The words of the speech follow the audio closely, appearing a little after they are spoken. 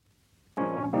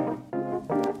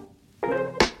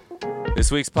This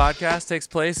week's podcast takes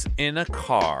place in a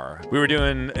car. We were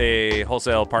doing a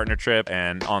wholesale partner trip,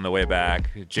 and on the way back,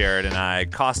 Jared and I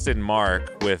accosted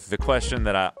Mark with the question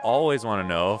that I always want to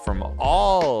know from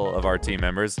all of our team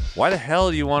members. Why the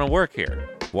hell do you want to work here?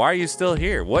 Why are you still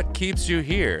here? What keeps you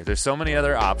here? There's so many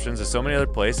other options. There's so many other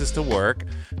places to work.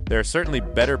 There are certainly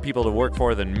better people to work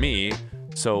for than me.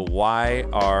 So why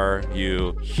are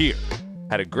you here?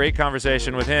 Had a great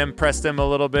conversation with him, pressed him a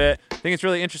little bit. I think it's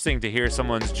really interesting to hear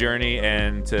someone's journey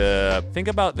and to think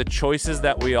about the choices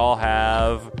that we all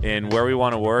have in where we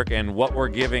want to work and what we're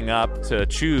giving up to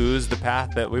choose the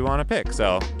path that we want to pick.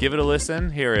 So give it a listen.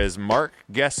 Here is Mark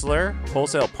Gessler,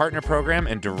 Wholesale Partner Program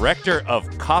and Director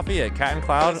of Coffee at Cat &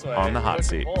 Cloud on the hot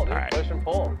seat. All right. Push and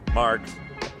pull. Mark,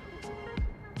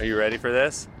 are you ready for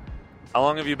this? How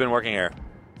long have you been working here?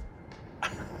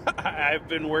 I've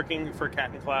been working for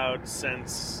Cat & Cloud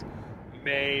since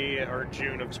May or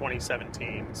June of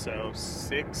 2017, so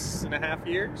 6.5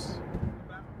 years.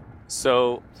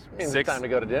 So Means it's time to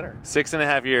go to dinner.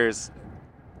 6.5 years.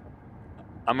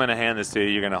 I'm going to hand this to you.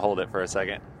 You're going to hold it for a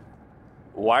second.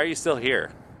 Why are you still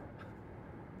here?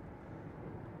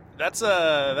 That's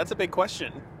a big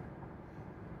question.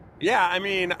 Yeah, I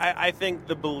mean, I think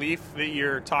the belief that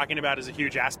you're talking about is a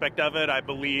huge aspect of it. I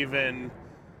believe in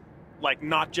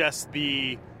not just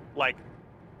the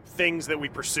things that we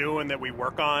pursue and that we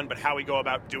work on, but how we go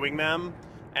about doing them.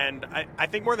 And I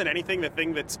think more than anything, the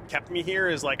thing that's kept me here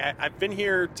is I've been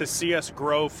here to see us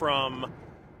grow from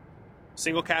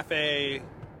single cafe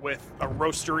with a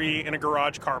roastery in a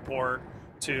garage carport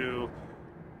to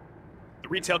the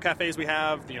retail cafes we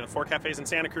have, the 4 cafes in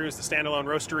Santa Cruz, the standalone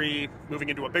roastery, moving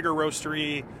into a bigger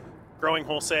roastery, growing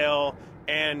wholesale,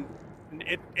 and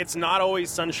it's not always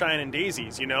sunshine and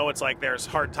daisies, It's there's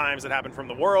hard times that happen from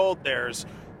the world. There's,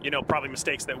 probably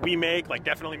mistakes that we make,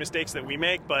 definitely mistakes that we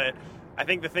make. But I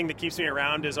think the thing that keeps me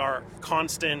around is our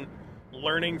constant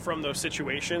learning from those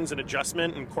situations and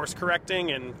adjustment and course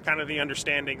correcting and kind of the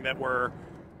understanding that we're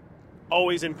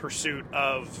always in pursuit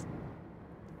of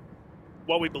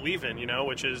what we believe in,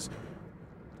 which is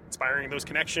inspiring those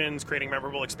connections, creating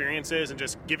memorable experiences, and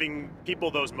just giving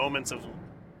people those moments of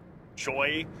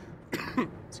joy.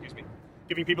 Excuse me.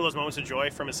 Giving people those moments of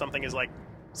joy from something as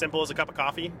simple as a cup of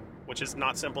coffee, which is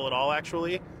not simple at all,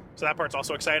 actually. So that part's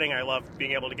also exciting. I love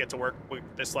being able to get to work with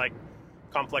this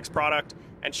complex product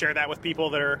and share that with people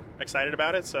that are excited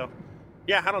about it. So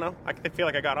yeah, I don't know. I feel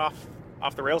like I got off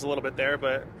the rails a little bit there,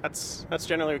 but that's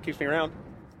generally what keeps me around.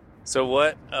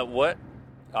 So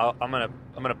I'm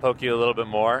gonna poke you a little bit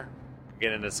more,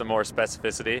 get into some more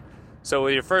specificity. So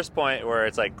with your first point where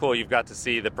it's cool, you've got to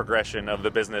see the progression of the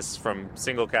business from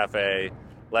single cafe,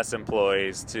 less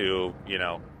employees to,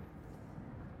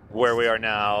 where we are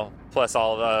now, plus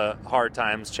all the hard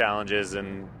times, challenges,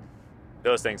 and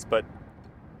those things. But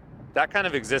that kind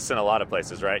of exists in a lot of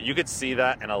places, right? You could see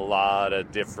that in a lot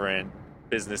of different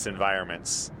business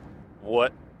environments.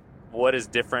 What is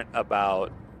different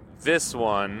about this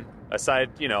one, aside,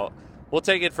 we'll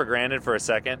take it for granted for a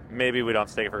second. Maybe we don't have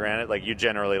to take it for granted. You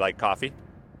generally like coffee.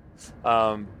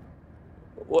 What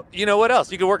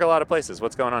else? You could work a lot of places.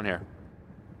 What's going on here?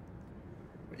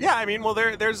 Yeah, I mean, well,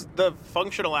 there's the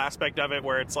functional aspect of it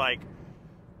where it's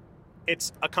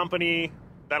it's a company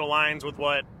that aligns with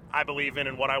what I believe in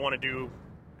and what I want to do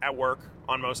at work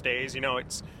on most days.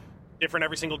 It's different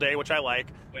every single day, which I like.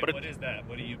 Wait, but what is that?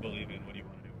 What do you believe in? What do you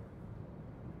want to do?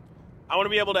 I want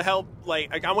to be able to help,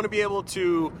 I want to be able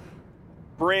to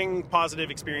bring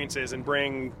positive experiences and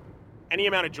bring any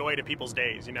amount of joy to people's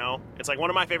days, It's one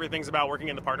of my favorite things about working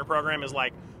in the partner program is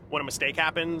when a mistake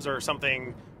happens or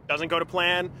something doesn't go to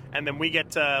plan, and then we get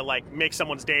to make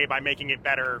someone's day by making it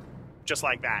better just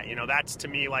like that. That's to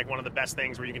me one of the best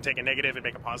things where you can take a negative and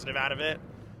make a positive out of it.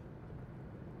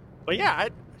 But yeah,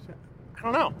 I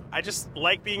don't know. I just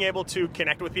like being able to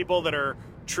connect with people that are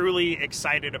truly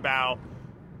excited about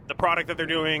the product that they're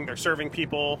doing. They're serving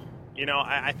people.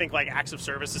 I think acts of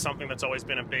service is something that's always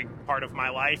been a big part of my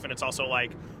life, and it's also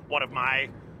one of my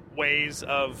ways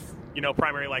of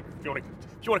primary if you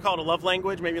want to call it a love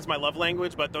language, maybe it's my love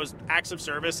language, but those acts of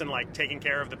service and taking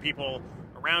care of the people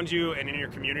around you and in your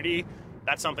community,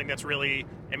 that's something that's really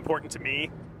important to me,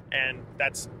 and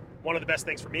that's one of the best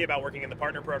things for me about working in the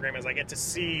partner program is I get to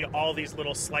see all these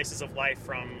little slices of life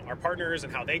from our partners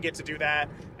and how they get to do that,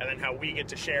 and then how we get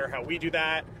to share how we do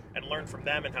that and learn from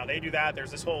them and how they do that.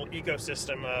 There's this whole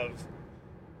ecosystem of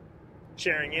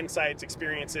sharing insights,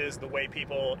 experiences, the way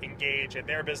people engage in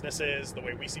their businesses, the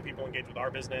way we see people engage with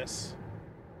our business.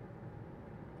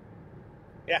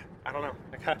 Yeah, I don't know.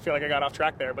 I kind of feel like I got off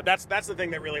track there, but that's the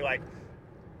thing that really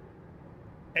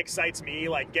excites me,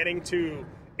 getting to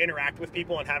interact with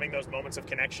people and having those moments of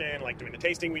connection, like doing the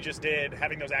tasting we just did,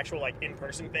 having those actual like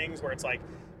in-person things where it's like,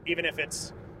 even if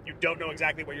it's, you don't know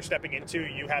exactly what you're stepping into,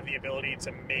 you have the ability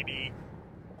to maybe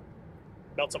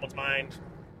melt someone's mind,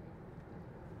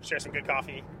 share some good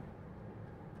coffee.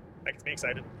 That gets me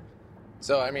excited.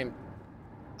 So, I mean,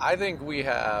 I think we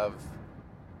have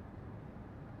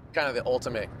kind of the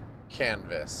ultimate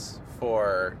canvas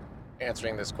for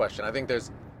answering this question. I think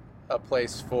there's a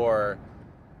place for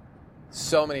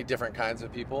so many different kinds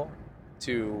of people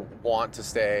to want to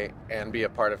stay and be a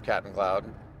part of Cat and Cloud.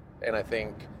 And I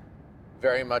think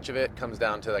very much of it comes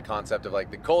down to the concept of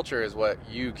like the culture is what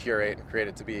you curate and create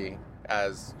it to be,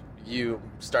 as you,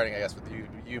 starting I guess with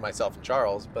you, myself, and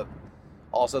Charles, but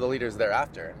also the leaders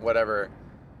thereafter. And whatever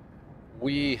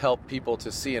we help people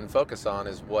to see and focus on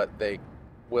is what they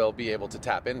will be able to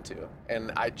tap into.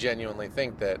 And I genuinely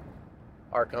think that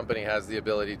our company has the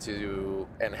ability to,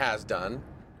 and has done,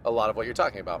 a lot of what you're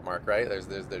talking about, Mark, right?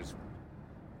 There's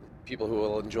people who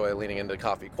will enjoy leaning into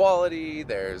coffee quality,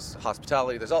 there's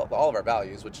hospitality, there's all of our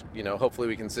values, which, you know, hopefully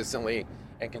we consistently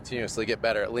and continuously get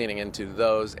better at leaning into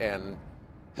those and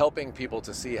helping people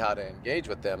to see how to engage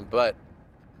with them. But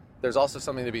there's also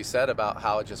something to be said about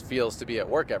how it just feels to be at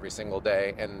work every single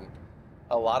day. And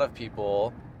a lot of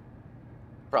people,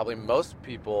 probably most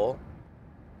people,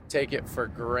 take it for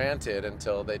granted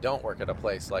until they don't work at a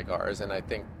place like ours. And I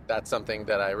think that's something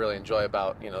that I really enjoy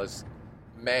about, you know, this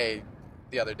May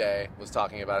the other day was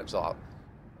talking about it. So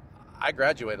I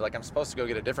graduated, like I'm supposed to go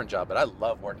get a different job, but I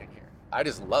love working here. I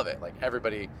just love it. Like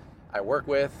everybody I work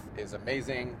with is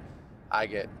amazing. I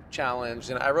get challenged.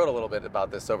 And I wrote a little bit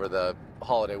about this over the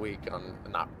holiday week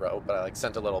not wrote, but I like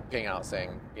sent a little ping out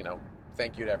saying, you know,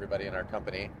 thank you to everybody in our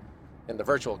company in the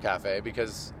virtual cafe,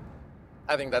 because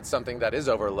I think that's something that is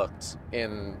overlooked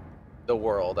in the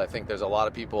world. I think there's a lot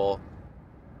of people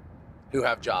who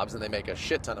have jobs and they make a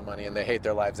shit ton of money and they hate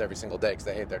their lives every single day because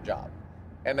they hate their job.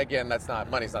 And again,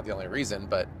 money's not the only reason,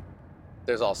 but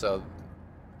there's also,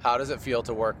 how does it feel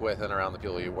to work with and around the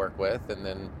people you work with? And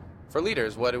then for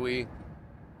leaders,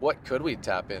 what could we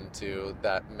tap into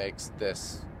that makes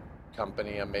this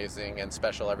company amazing and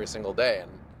special every single day?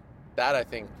 And that, I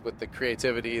think, with the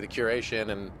creativity, the curation,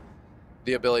 and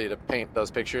the ability to paint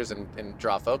those pictures and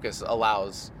draw focus,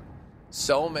 allows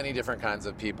so many different kinds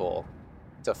of people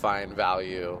to find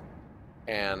value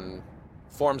and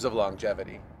forms of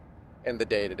longevity in the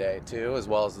day-to-day too, as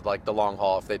well as like the long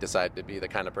haul if they decide to be the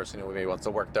kind of person who maybe wants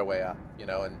to work their way up, you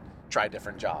know, and try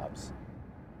different jobs.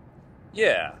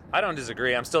 Yeah, I don't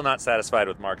disagree. I'm still not satisfied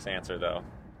with Mark's answer though.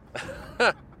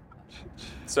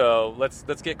 So let's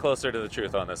get closer to the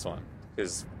truth on this one,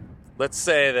 because let's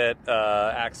say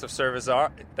that acts of service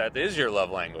that is your love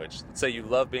language. Let's say you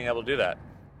love being able to do that.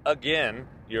 Again,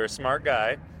 you're a smart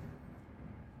guy,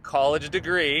 college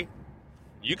degree.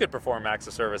 You could perform acts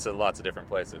of service at lots of different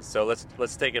places. So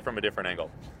let's take it from a different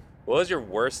angle. What was your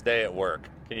worst day at work?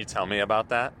 Can you tell me about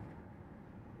that?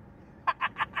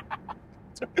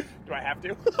 Do I have to?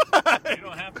 You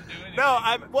don't have to do anything. No,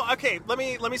 okay. Let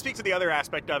me speak to the other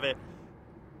aspect of it.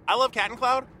 I love Cat and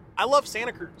Cloud. I love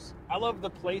Santa Cruz. I love the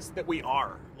place that we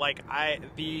are. Like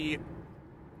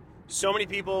so many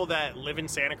people that live in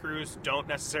Santa Cruz don't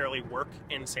necessarily work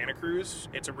in Santa Cruz.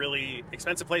 It's a really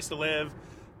expensive place to live,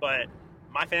 but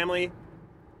my family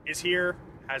is here.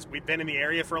 We've been in the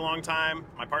area for a long time.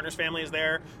 My partner's family is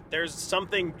there. There's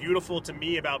something beautiful to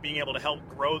me about being able to help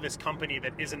grow this company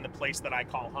that isn't the place that I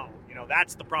call home. You know,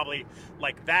 that's probably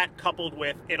like that, coupled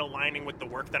with it aligning with the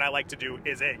work that I like to do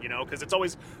is it, you know,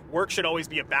 because work should always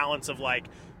be a balance of like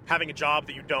having a job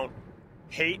that you don't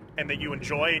hate and that you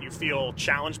enjoy and you feel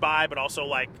challenged by, but also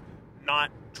like not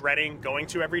dreading going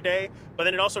to every day. But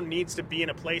then it also needs to be in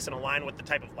a place and align with the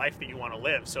type of life that you want to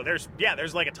live. So there's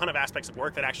like a ton of aspects of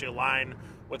work that actually align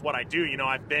with what I do. You know,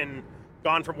 I've been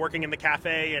gone from working in the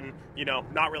cafe and, you know,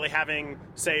 not really having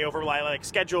say over like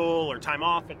schedule or time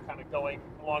off and kind of going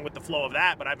along with the flow of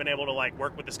that. But I've been able to like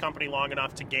work with this company long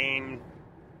enough to gain,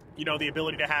 you know, the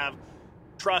ability to have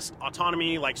trust,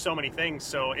 autonomy, like so many things.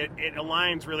 So it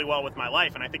aligns really well with my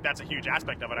life. And I think that's a huge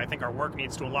aspect of it. I think our work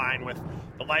needs to align with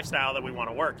the lifestyle that we want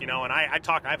to work, you know, and I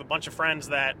have a bunch of friends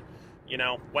that, you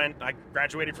know, I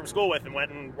graduated from school with and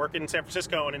went and worked in San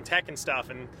Francisco and in tech and stuff.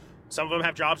 And some of them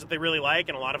have jobs that they really like,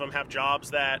 and a lot of them have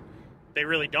jobs that they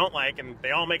really don't like, and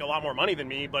they all make a lot more money than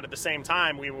me. But at the same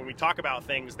time, when we talk about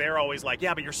things, they're always like,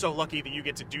 yeah, but you're so lucky that you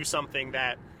get to do something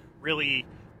that really,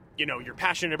 you know, you're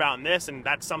passionate about in this. And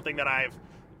that's something that I've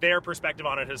their perspective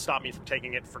on it has stopped me from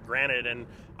taking it for granted. And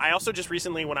I also just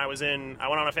recently, when I went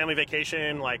on a family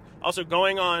vacation, like also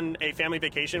going on a family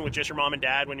vacation with just your mom and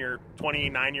dad when you're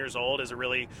 29 years old is a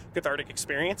really cathartic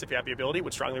experience if you have the ability,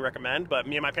 would strongly recommend. But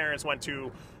me and my parents went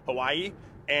to Hawaii,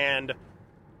 and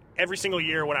every single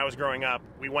year when I was growing up,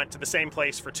 we went to the same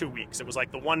place for 2 weeks. It was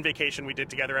like the one vacation we did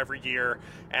together every year.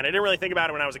 And I didn't really think about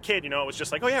it when I was a kid. You know, it was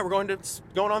just like, oh yeah, we're going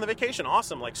on the vacation.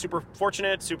 Awesome. Like super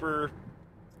fortunate, super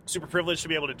privileged to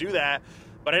be able to do that.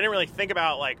 But I didn't really think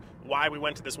about like why we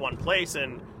went to this one place.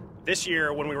 And this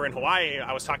year when we were in Hawaii,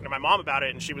 I was talking to my mom about it,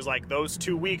 and she was like, those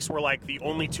 2 weeks were like the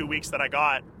only 2 weeks that I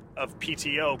got of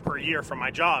PTO per year from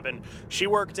my job. And she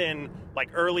worked in like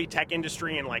early tech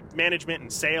industry and like management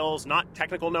and sales, not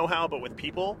technical know-how, but with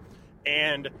people.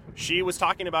 And she was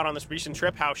talking about on this recent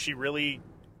trip how she really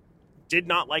did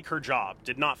not like her job,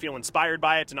 did not feel inspired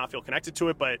by it, did not feel connected to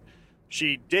it, but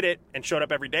she did it and showed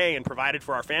up every day and provided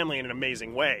for our family in an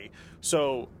amazing way.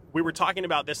 So we were talking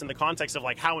about this in the context of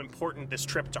like how important this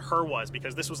trip to her was,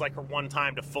 because this was like her one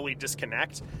time to fully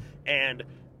disconnect. And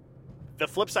the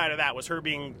flip side of that was her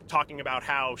talking about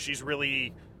how she's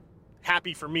really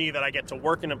happy for me that I get to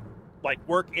work in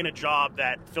a job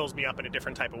that fills me up in a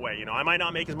different type of way. You know, I might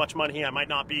not make as much money, I might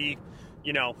not be,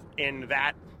 you know, in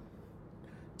that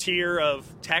tier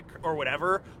of tech or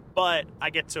whatever, but I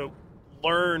get to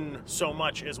learn so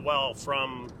much as well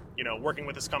from, you know, working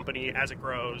with this company as it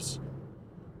grows.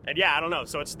 And yeah, I don't know.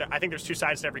 So I think there's two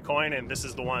sides to every coin, and this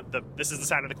is the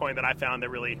side of the coin that I found that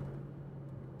really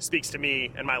speaks to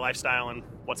me and my lifestyle and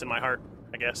what's in my heart,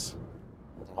 I guess.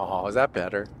 Oh, is that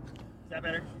better? Is that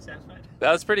better? You satisfied?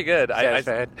 That was pretty good.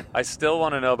 Satisfied. I still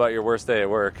want to know about your worst day at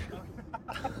work.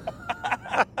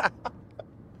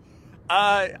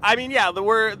 I mean, yeah, the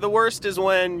worst is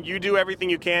when you do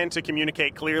everything you can to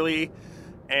communicate clearly,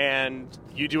 and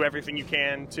you do everything you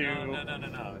can to...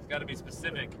 No. It's got to be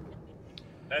specific.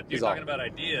 You're He's talking about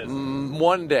ideas.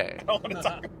 One day, I want to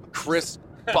talk. Chris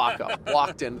Baca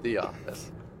walked into the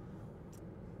office.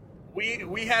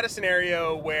 We had a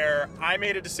scenario where I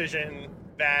made a decision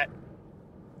that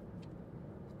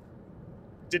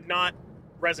did not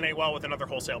resonate well with another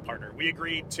wholesale partner. We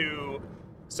agreed to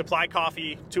supply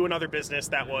coffee to another business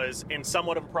that was in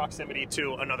somewhat of proximity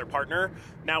to another partner.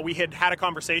 Now, we had a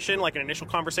conversation, like an initial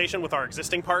conversation with our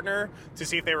existing partner to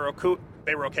see if they were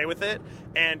okay with it.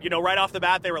 And, you know, right off the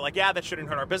bat, they were like, yeah, that shouldn't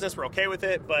hurt our business. We're okay with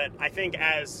it. But I think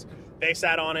as they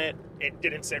sat on it, it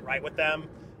didn't sit right with them.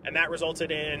 And that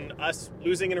resulted in us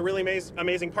losing in a really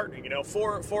amazing partner, you know,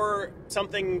 for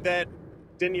something that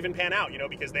didn't even pan out, you know,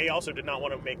 because they also did not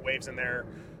want to make waves in their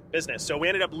business. So we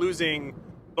ended up losing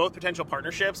both potential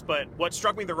partnerships. But what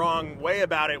struck me the wrong way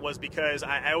about it was because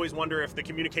I always wonder if the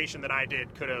communication that I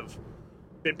did could have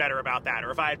been better about that,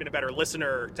 or if I had been a better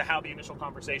listener to how the initial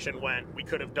conversation went, we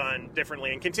could have done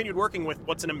differently and continued working with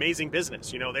what's an amazing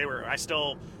business. You know, I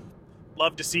still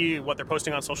love to see what they're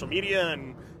posting on social media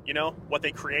and, you know, what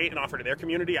they create and offer to their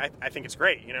community. I think it's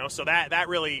great, you know, so that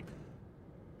really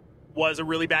was a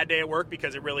really bad day at work,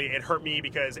 because it hurt me,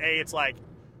 because it's like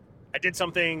I did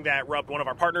something that rubbed one of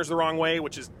our partners the wrong way,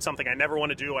 which is something I never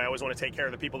want to do. I always want to take care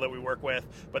of the people that we work with.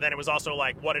 But then it was also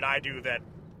like, what did I do that,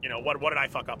 you know, what did I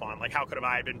fuck up on? Like, how could have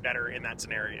I been better in that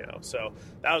scenario? So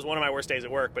that was one of my worst days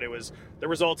at work, but it was the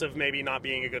result of maybe not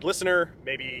being a good listener,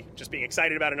 maybe just being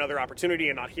excited about another opportunity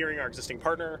and not hearing our existing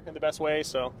partner in the best way.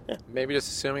 So yeah. Maybe just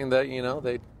assuming that, you know,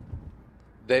 they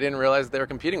didn't realize they were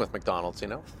competing with McDonald's, you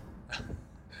know?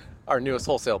 Our newest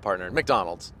wholesale partner,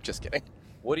 McDonald's. Just kidding.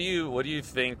 What do you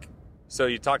think? So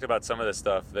you talked about some of the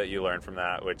stuff that you learned from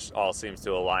that, which all seems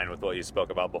to align with what you spoke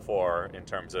about before in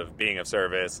terms of being of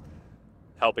service,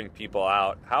 helping people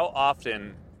out. How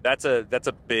often, that's a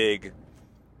big, you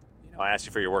know, I asked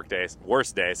you for your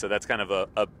worst day, so that's kind of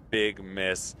a big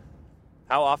miss.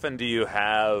 How often do you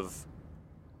have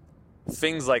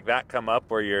things like that come up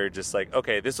where you're just like,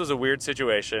 okay, this was a weird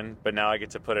situation, but now I get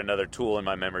to put another tool in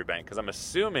my memory bank? Because I'm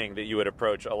assuming that you would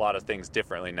approach a lot of things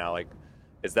differently now. Like,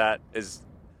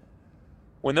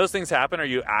 when those things happen, are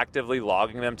you actively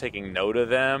logging them, taking note of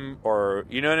them, or,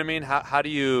 you know what I mean? How do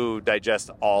you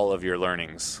digest all of your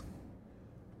learnings?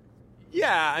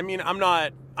 Yeah, I mean, I'm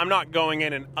not going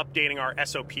in and updating our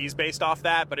SOPs based off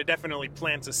that, but it definitely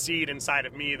plants a seed inside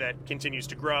of me that continues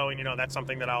to grow, and, you know, that's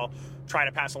something that I'll try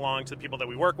to pass along to the people that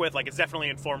we work with. Like, it's definitely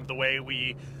informed the way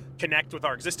we connect with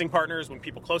our existing partners when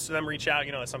people close to them reach out.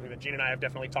 You know, that's something that Gene and I have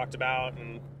definitely talked about,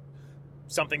 and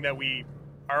something that we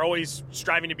are always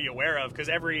striving to be aware of, because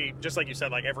just like you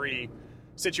said, like every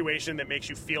situation that makes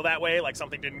you feel that way, like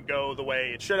something didn't go the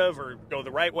way it should have or go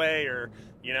the right way, or,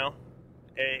 you know,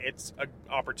 it's an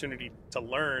opportunity to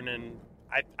learn. And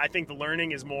I think the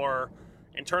learning is more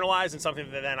internalize and something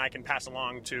that then I can pass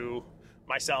along to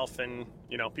myself and,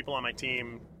 you know, people on my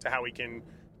team to how we can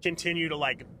continue to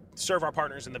like serve our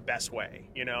partners in the best way,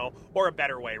 you know, or a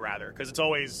better way rather, because it's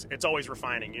always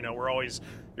refining. You know,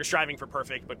 you're striving for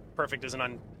perfect, but perfect is an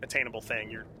unattainable thing.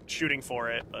 You're shooting for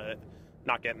it, but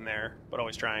not getting there, but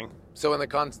always trying. So in the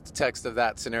context of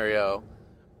that scenario,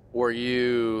 were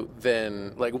you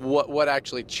then like what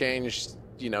actually changed?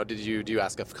 You know, do you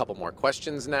ask a couple more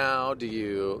questions now? Do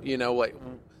you know what?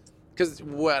 Because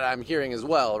what I'm hearing as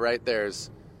well, right? There's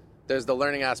the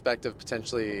learning aspect of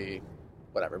potentially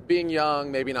whatever, being young,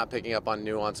 maybe not picking up on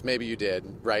nuance. Maybe you did,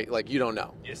 right? Like, you don't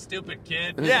know. You stupid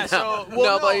kid. Yeah. So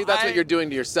but that's what you're doing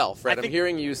to yourself, right? I'm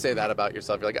hearing you say that about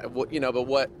yourself. You're like, you know, but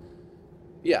what?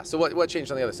 Yeah. So what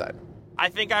changed on the other side? I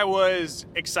think I was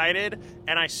excited,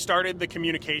 and I started the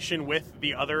communication with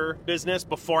the other business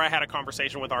before I had a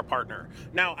conversation with our partner.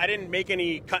 Now, I didn't make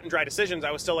any cut and dry decisions.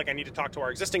 I was still like, I need to talk to our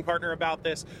existing partner about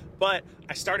this, but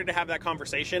I started to have that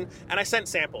conversation, and I sent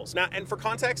samples. Now, and for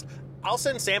context, I'll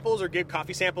send samples or give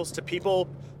coffee samples to people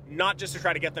not just to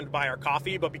try to get them to buy our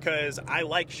coffee, but because I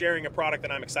like sharing a product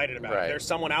that I'm excited about. Right. If there's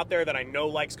someone out there that I know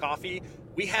likes coffee,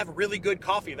 we have really good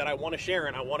coffee that I want to share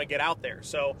and I want to get out there.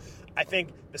 So I think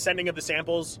the sending of the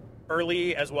samples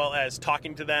early, as well as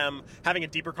talking to them, having a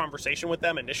deeper conversation with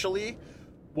them initially,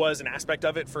 was an aspect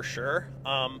of it for sure.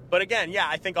 But again, yeah,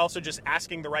 I think also just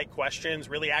asking the right questions,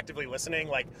 really actively listening,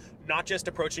 like not just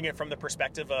approaching it from the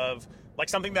perspective of like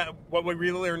something that what we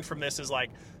really learned from this is like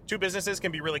two businesses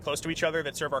can be really close to each other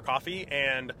that serve our coffee,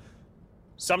 and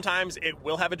sometimes it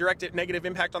will have a direct negative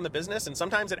impact on the business, and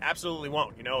sometimes it absolutely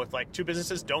won't. You know, if like two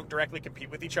businesses don't directly compete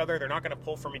with each other, they're not going to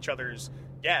pull from each other's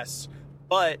guests,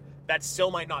 but that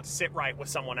still might not sit right with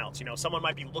someone else. You know, someone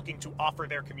might be looking to offer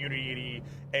their community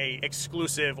a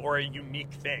exclusive or a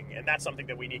unique thing, and that's something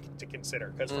that we need to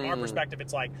consider. Because from our perspective,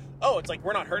 it's like, oh, it's like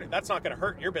we're not hurting. That's not going to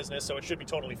hurt your business, so it should be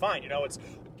totally fine. You know, it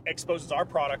exposes our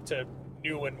product to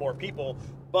new and more people,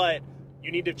 but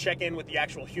you need to check in with the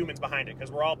actual humans behind it,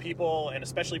 because we're all people, and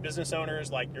especially business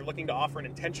owners. Like, you're looking to offer an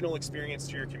intentional experience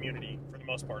to your community for the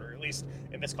most part, or at least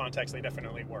in this context, they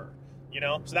definitely were. You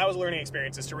know, so that was a learning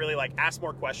experience, is to really like ask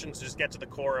more questions, to just get to the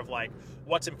core of like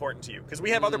what's important to you. Because we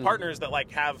have other partners that like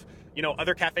have, you know,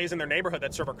 other cafes in their neighborhood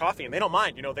that serve our coffee, and they don't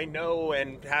mind. You know, they know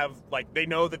and have like they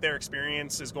know that their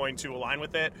experience is going to align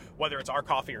with it, whether it's our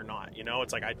coffee or not. You know,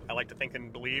 it's like I like to think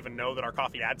and believe and know that our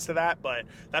coffee adds to that, but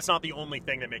that's not the only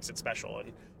thing that makes it special.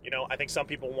 And you know, I think some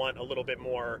people want a little bit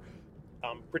more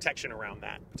protection around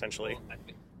that potentially.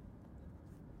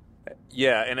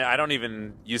 Yeah, and I don't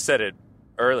even. You said it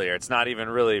earlier, it's not even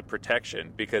really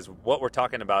protection, because what we're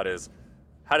talking about is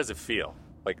how does it feel?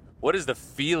 Like, what is the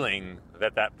feeling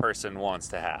that person wants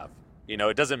to have? You know,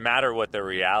 it doesn't matter what the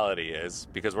reality is,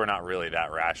 because we're not really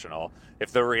that rational.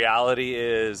 If the reality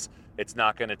is it's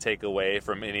not going to take away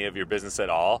from any of your business at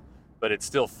all, but it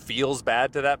still feels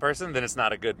bad to that person, then it's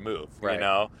not a good move, right? You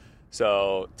know?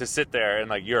 So to sit there and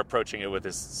like you're approaching it with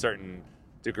this certain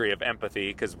degree of empathy,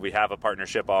 because we have a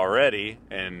partnership already,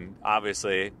 and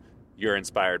obviously you're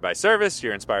inspired by service,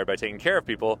 you're inspired by taking care of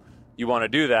people, you want to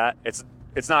do that.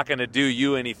 It's not going to do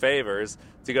you any favors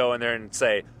to go in there and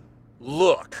say,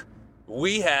 look,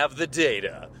 we have the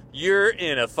data. You're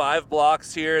in a 5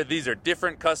 blocks here. These are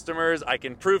different customers. I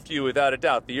can prove to you without a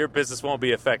doubt that your business won't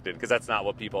be affected, because that's not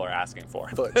what people are asking for.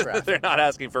 Foot traffic. They're not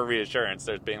asking for reassurance.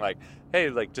 They're being like, hey,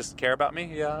 like, just care about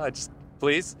me? Yeah,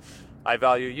 please. I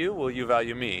value you. Will you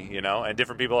value me? You know, and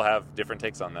different people have different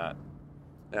takes on that.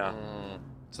 Yeah.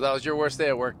 So that was your worst day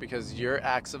at work, because your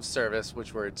acts of service,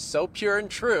 which were so pure and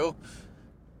true,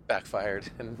 backfired,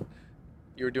 and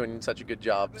you were doing such a good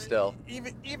job still.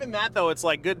 Even that, though, it's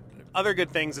like other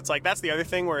good things. It's like, that's the other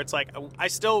thing where it's like, I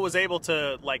still was able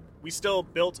to, like, we still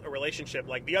built a relationship.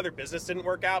 Like, the other business didn't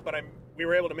work out, but we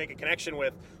were able to make a connection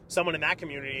with someone in that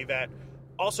community that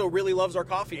also really loves our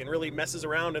coffee and really messes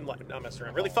around and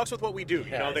really fucks with what we do.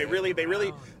 You know, they really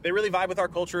vibe with our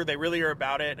culture. They really are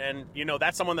about it. And, you know,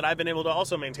 that's someone that I've been able to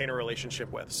also maintain a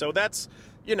relationship with. So that's,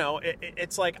 you know,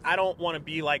 it's like, I don't want to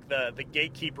be like the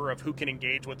gatekeeper of who can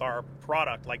engage with our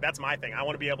product. Like, that's my thing. I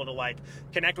want to be able to like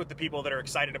connect with the people that are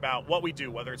excited about what we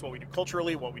do, whether it's what we do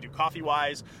culturally, what we do coffee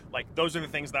wise. Like, those are the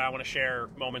things that I want to share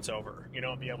moments over, you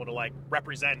know, and be able to like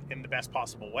represent in the best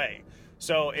possible way.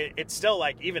 So it's still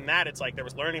like, even that, it's like there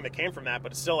was learning that came from that,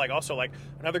 but it's still like also like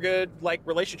another good like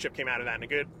relationship came out of that, and a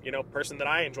good, you know, person that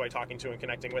I enjoy talking to and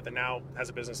connecting with, and now has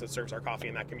a business that serves our coffee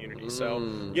in that community. So,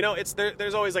 you know, it's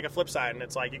there's always like a flip side, and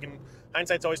it's like,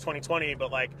 hindsight's always 20/20,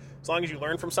 but like as long as you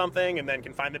learn from something and then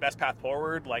can find the best path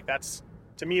forward, like that's,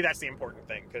 to me, that's the important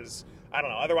thing, because I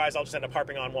don't know, otherwise I'll just end up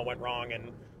harping on what went wrong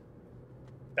and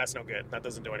that's no good. That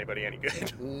doesn't do anybody any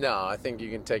good. No, I think you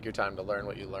can take your time to learn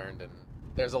what you learned, and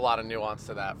there's a lot of nuance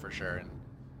to that for sure. And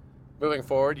moving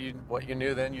forward, what you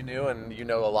knew then you knew, and you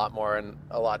know a lot more and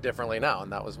a lot differently now.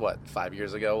 And that was 5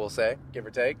 years ago, we'll say, give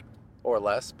or take, or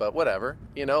less, but whatever.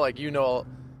 You know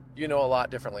a lot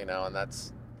differently now, and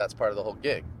that's part of the whole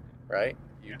gig, right?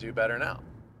 You do better now.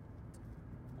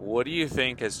 What do you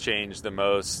think has changed the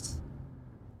most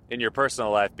in your personal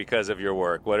life because of your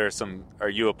work? Are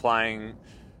you applying?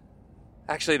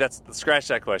 Actually, scratch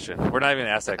that question. We're not even going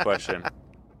to ask that question.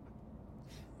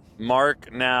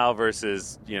 Mark now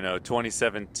versus,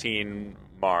 2017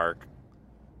 Mark.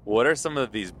 What are some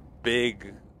of these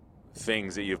big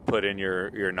things that you've put in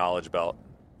your knowledge belt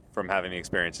from having the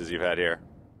experiences you've had here?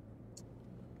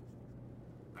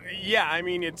 Yeah, I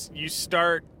mean, it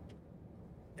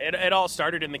all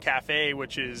started in the cafe,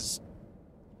 which is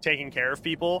taking care of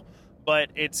people, but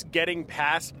it's getting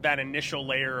past that initial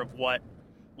layer of what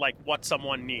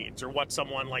someone needs or what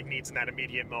someone needs in that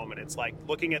immediate moment. It's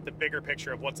looking at the bigger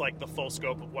picture of what's the full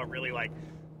scope of what really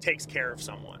takes care of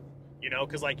someone,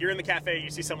 because you're in the cafe, you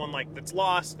see someone that's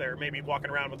lost, they're maybe walking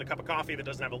around with a cup of coffee that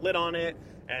doesn't have a lid on it,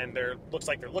 and looks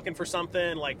like they're looking for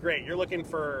something. Great, you're looking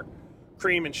for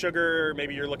cream and sugar,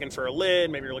 maybe you're looking for a lid,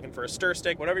 maybe you're looking for a stir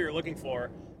stick, whatever you're looking for,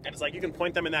 and it's you can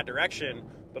point them in that direction.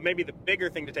 But maybe the bigger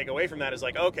thing to take away from that is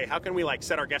okay, how can we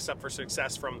set our guests up for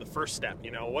success from the first step?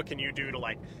 What can you do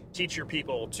to teach your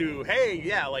people to, hey,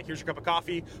 yeah, here's your cup of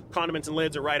coffee, condiments and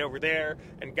lids are right over there,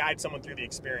 and guide someone through the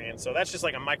experience. So that's just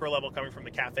a micro level coming from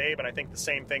the cafe, but I think the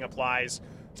same thing applies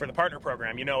for the partner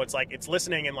program. It's it's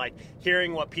listening and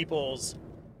hearing what people's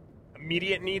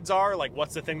immediate needs are,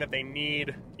 what's the thing that they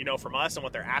need, from us and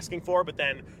what they're asking for, but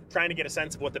then trying to get a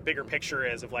sense of what the bigger picture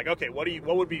is of okay, what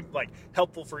would be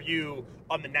helpful for you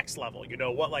on the next level,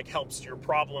 what helps your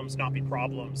problems not be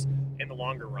problems in the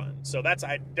longer run. So that's,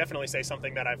 I definitely say,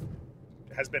 something that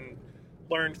has been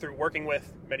learned through working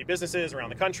with many businesses around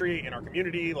the country, in our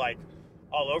community,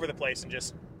 all over the place, and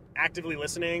just actively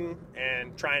listening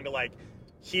and trying to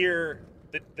hear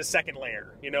the second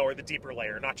layer, or the deeper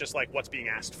layer, not just what's being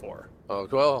asked for. Oh,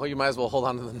 well, you might as well hold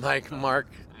on to the mic, Mark.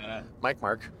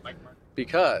 Mark.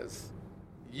 Because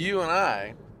you and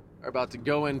I are about to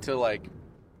go into,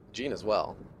 Gene as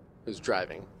well, who's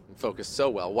driving and focused so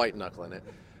well, white knuckling it.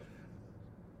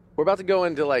 We're about to go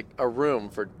into, a room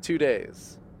for 2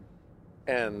 days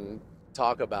and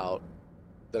talk about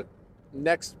the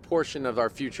next portion of our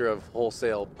future of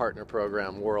wholesale partner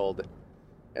program world.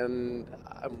 And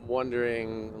I'm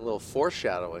wondering, a little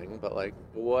foreshadowing, but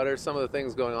what are some of the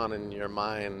things going on in your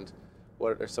mind?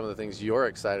 What are some of the things you're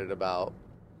excited about?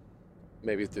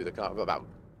 Maybe through about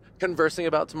conversing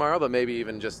about tomorrow, but maybe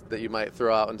even just that you might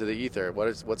throw out into the ether.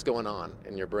 What's going on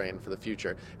in your brain for the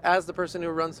future as the person who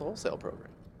runs the wholesale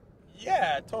program?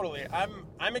 Yeah, totally.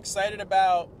 I'm excited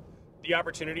about the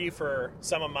opportunity for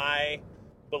some of my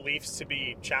beliefs to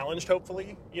be challenged,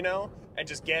 hopefully, and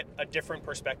just get a different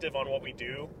perspective on what we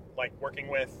do, working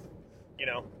with,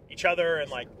 each other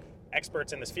and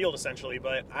experts in this field, essentially.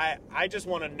 But I just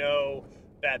want to know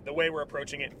that the way we're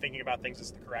approaching it and thinking about things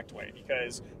is the correct way,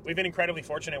 because we've been incredibly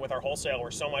fortunate with our wholesale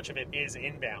where so much of it is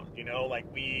inbound,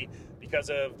 because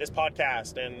of this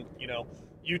podcast and,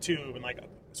 YouTube and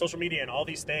social media and all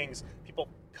these things, people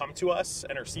come to us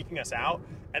and are seeking us out,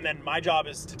 and then my job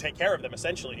is to take care of them,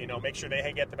 essentially, make sure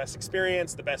they get the best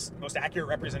experience, the best, most accurate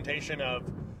representation of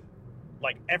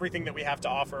everything that we have to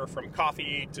offer, from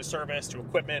coffee to service to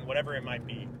equipment, whatever it might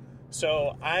be.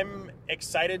 So I'm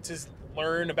excited to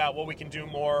learn about what we can do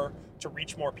more to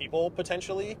reach more people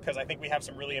potentially, because I think we have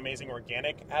some really amazing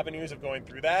organic avenues of going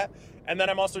through that. And then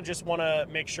I'm also just want to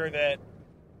make sure that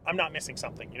I'm not missing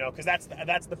something, because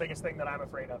that's the biggest thing that I'm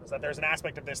afraid of, is that there's an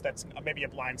aspect of this that's maybe a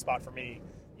blind spot for me,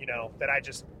 that I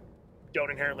just don't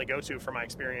inherently go to from my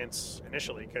experience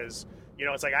initially. Because,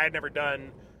 it's I had never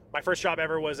done, my first job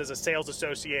ever was as a sales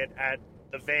associate at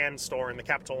the Van store in the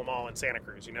Capitola Mall in Santa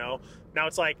Cruz, Now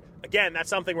it's again, that's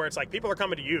something where it's people are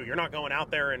coming to you. You're not going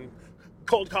out there and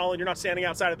cold calling. You're not standing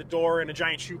outside of the door in a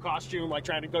giant shoe costume,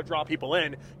 trying to go draw people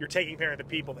in. You're taking care of the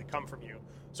people that come from you.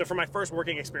 So for my first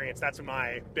working experience, that's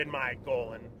been my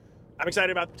goal. And I'm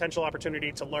excited about the potential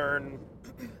opportunity to learn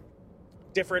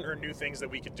different or new things that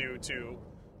we could do to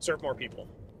serve more people.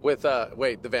 With,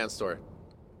 the Van store.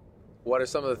 What are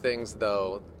some of the things,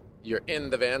 though, you're in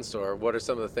the Van store, what are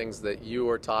some of the things that you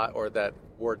were taught or that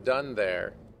were done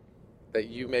there that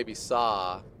you maybe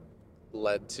saw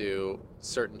led to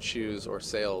certain shoes or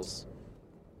sales?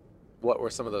 What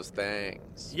were some of those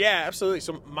things? Yeah, absolutely.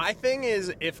 So my thing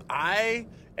is, if I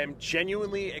am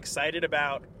genuinely excited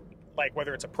about,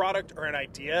 whether it's a product or an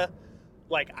idea,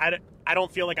 I I don't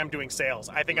feel like I'm doing sales.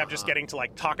 I think I'm just getting to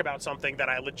like talk about something that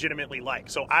I legitimately like.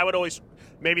 So I would always,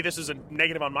 maybe this is a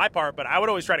negative on my part, but I would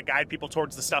always try to guide people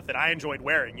towards the stuff that I enjoyed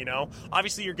wearing, you know?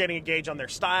 Obviously you're getting a gauge on their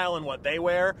style and what they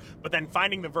wear, but then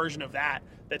finding the version of that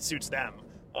suits them.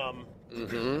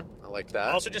 I like that.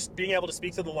 Also just being able to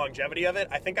speak to the longevity of it.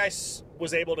 I think I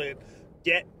was able to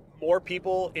get more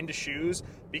people into shoes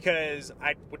because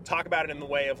I would talk about it in the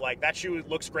way of like, that shoe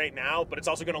looks great now, but it's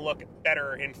also going to look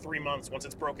better in 3 months once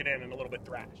it's broken in and a little bit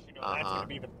thrashed. You know, that's going to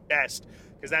be the best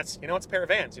because that's, you know, it's a pair of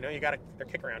Vans. You know, they're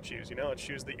kick around shoes. You know, it's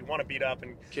shoes that you want to beat up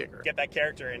and get that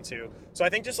character into. So I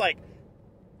think just like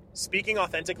speaking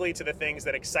authentically to the things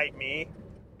that excite me,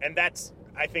 and that's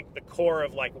I think the core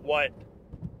of like what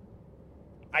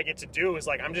I get to do is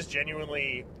like I'm just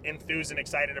genuinely enthused and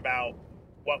excited about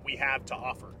what we have to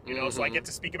offer, you know. So I get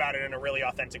to speak about it in a really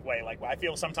authentic way. Like I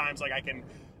feel sometimes like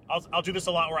I'll do this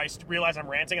a lot where I realize I'm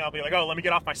ranting and I'll be like, oh, let me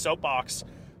get off my soapbox.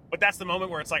 But that's the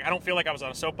moment where it's like I don't feel like I was on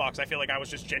a soapbox. I feel like I was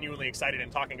just genuinely excited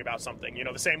and talking about something, you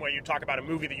know, the same way you talk about a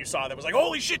movie that you saw that was like,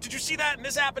 holy shit, did you see that, and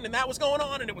this happened and that was going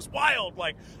on and it was wild.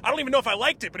 Like I don't even know if I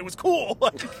liked it, but it was cool.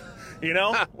 Like, you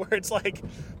know, where it's like,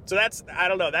 so that's, I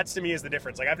don't know, that's to me is the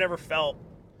difference. Like I've never felt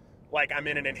like I'm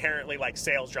in an inherently like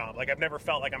sales job. Like I've never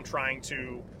felt like I'm trying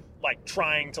to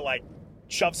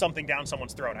shove something down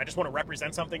someone's throat. I just want to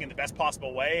represent something in the best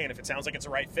possible way, and if it sounds like it's a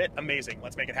right fit, amazing.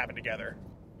 Let's make it happen together.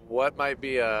 What might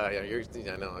be I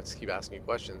know I just keep asking you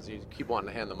questions. You keep wanting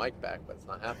to hand the mic back, but it's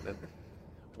not happening.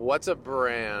 What's a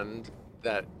brand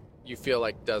that you feel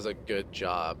like does a good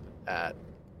job at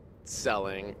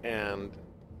selling? And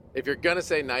if you're gonna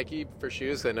say Nike for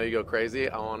shoes, 'cause I know you go crazy,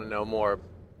 I want to know more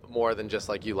than just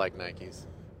like you like Nikes.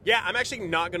 Yeah, I'm actually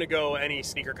not going to go any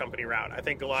sneaker company route. I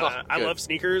think I love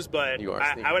sneakers, but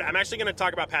I'm actually going to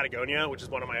talk about Patagonia, which is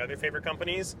one of my other favorite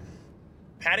companies.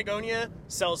 Patagonia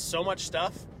sells so much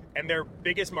stuff, and their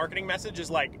biggest marketing message is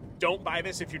like, don't buy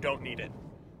this if you don't need it.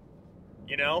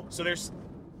 You know? So there's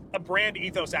a brand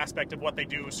ethos aspect of what they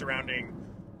do surrounding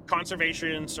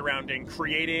conservation, surrounding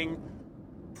creating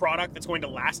product that's going to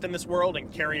last in this world and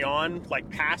carry on like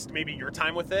past maybe your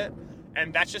time with it.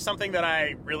 And that's just something that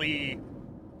I really,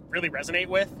 really resonate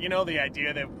with, you know, the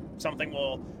idea that something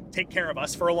will take care of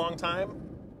us for a long time.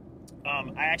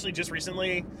 I actually just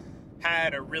recently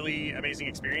had a really amazing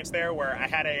experience there where I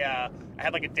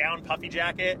had like a down puffy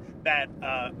jacket that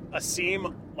a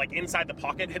seam like inside the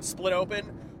pocket had split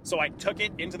open. So I took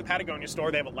it into the Patagonia store.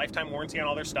 They have a lifetime warranty on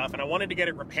all their stuff, and I wanted to get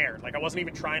it repaired. Like I wasn't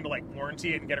even trying to like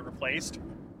warranty it and get it replaced.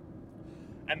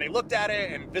 And they looked at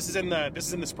it, and this is in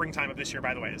the springtime of this year,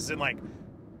 by the way. This is in like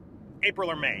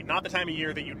April or May, not the time of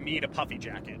year that you need a puffy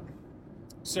jacket.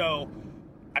 So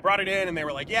I brought it in, and they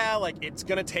were like, yeah, like it's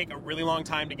gonna take a really long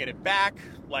time to get it back.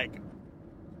 Like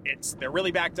they're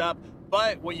really backed up.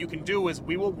 But what you can do is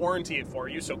we will warranty it for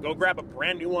you. So go grab a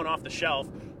brand new one off the shelf,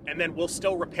 and then we'll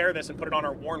still repair this and put it on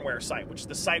our Wornwear site, which is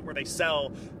the site where they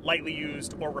sell lightly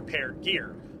used or repaired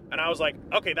gear. And I was like,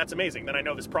 okay, that's amazing. Then I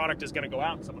know this product is going to go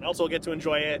out and someone else will get to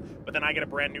enjoy it, but then I get a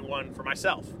brand new one for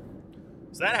myself.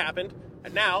 So that happened.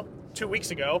 And now, 2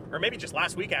 weeks ago, or maybe just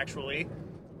last week actually,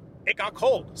 it got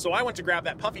cold. So I went to grab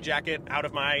that puffy jacket out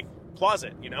of my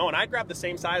closet, you know, and I grabbed the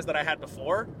same size that I had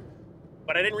before,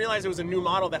 but I didn't realize it was a new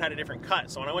model that had a different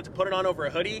cut. So when I went to put it on over a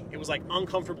hoodie, it was like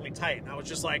uncomfortably tight. And I was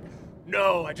just like,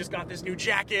 no, I just got this new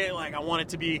jacket. Like I want it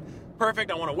to be perfect.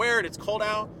 I want to wear it. It's cold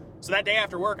out. So that day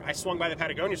after work, I swung by the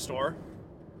Patagonia store,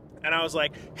 and I was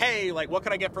like, hey, like, what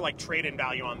could I get for, like, trade-in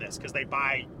value on this? Because they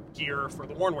buy gear for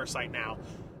the Wornwear site now.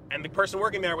 And the person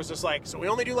working there was just like, so we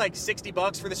only do, like,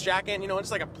 $60 for this jacket, you know, it's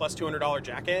like a plus $200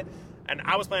 jacket. And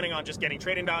I was planning on just getting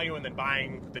trade-in value and then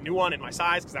buying the new one in my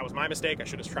size, because that was my mistake. I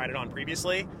should have tried it on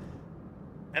previously.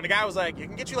 And the guy was like, it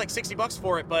can get you like $60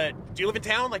 for it, but do you live in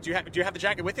town? Like, do you have the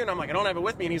jacket with you? And I'm like, I don't have it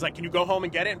with me. And he's like, can you go home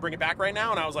and get it and bring it back right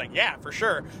now? And I was like, yeah, for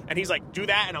sure. And he's like, do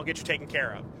that and I'll get you taken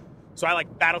care of. So I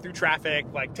like battle through traffic,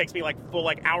 like takes me like full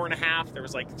like hour and a half. There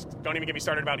was like, don't even get me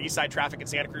started about east side traffic in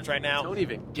Santa Cruz right now. Don't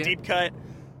even get deep cut.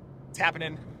 It's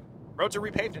happening. Roads are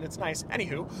repaved and it's nice.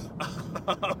 Anywho,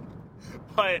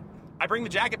 but I bring the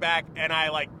jacket back and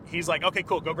he's like, okay,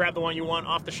 cool. Go grab the one you want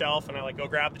off the shelf. And I like go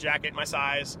grab the jacket in my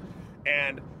size.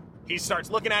 And he starts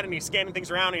looking at it and he's scanning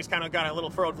things around and he's kind of got a little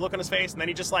furrowed look on his face. And then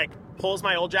he just like pulls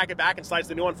my old jacket back and slides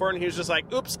the new one forward. And he was just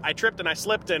like, oops, I tripped and I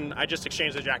slipped and I just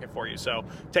exchanged the jacket for you. So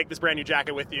take this brand new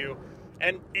jacket with you.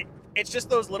 And it's just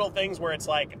those little things where it's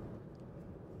like,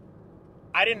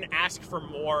 I didn't ask for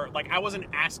more. Like I wasn't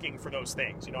asking for those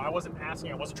things. You know, I wasn't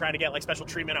trying to get like special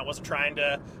treatment. I wasn't trying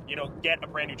to, you know, get a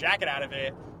brand new jacket out of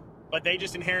it. But they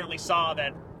just inherently saw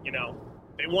that, you know,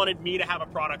 they wanted me to have a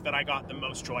product that I got the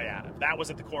most joy out of. That was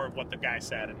at the core of what the guy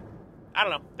said. And I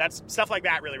don't know. That's stuff like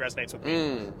that really resonates with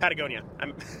me. Patagonia.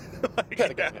 I'm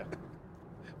Patagonia.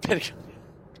 Patagonia.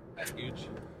 That's huge.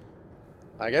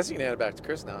 I guess you can hand it back to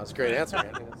Chris now. It's a great answer,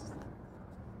 man.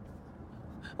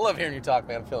 I love hearing you talk,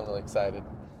 man. I'm feeling really excited.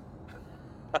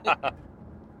 I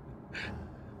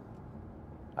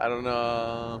don't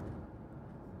know.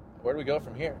 Where do we go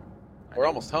from here? We're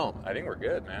almost home. I think we're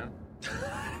good, man.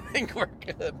 I think we're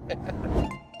good,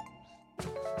 man.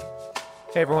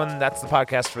 Hey everyone, that's the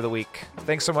podcast for the week.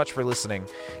 Thanks so much for listening.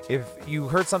 If you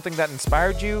heard something that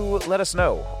inspired you, let us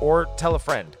know, or tell a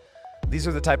friend. These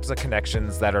are the types of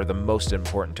connections that are the most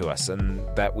important to us and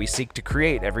that we seek to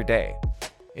create every day.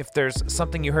 If there's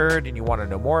something you heard and you want to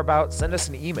know more about, send us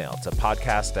an email to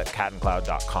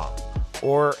podcast@catandcloud.com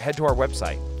or head to our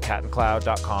website,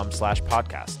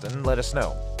 catandcloud.com/podcast, and let us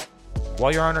know.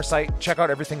 While you're on our site, check out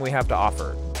everything we have to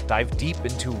offer. Dive deep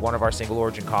into one of our single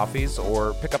origin coffees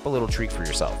or pick up a little treat for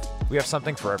yourself. We have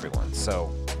something for everyone,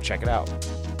 so check it out.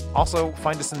 Also,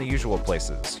 find us in the usual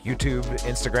places, YouTube,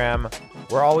 Instagram.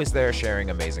 We're always there sharing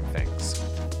amazing things.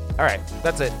 All right,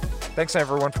 that's it. Thanks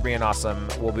everyone for being awesome.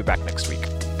 We'll be back next week.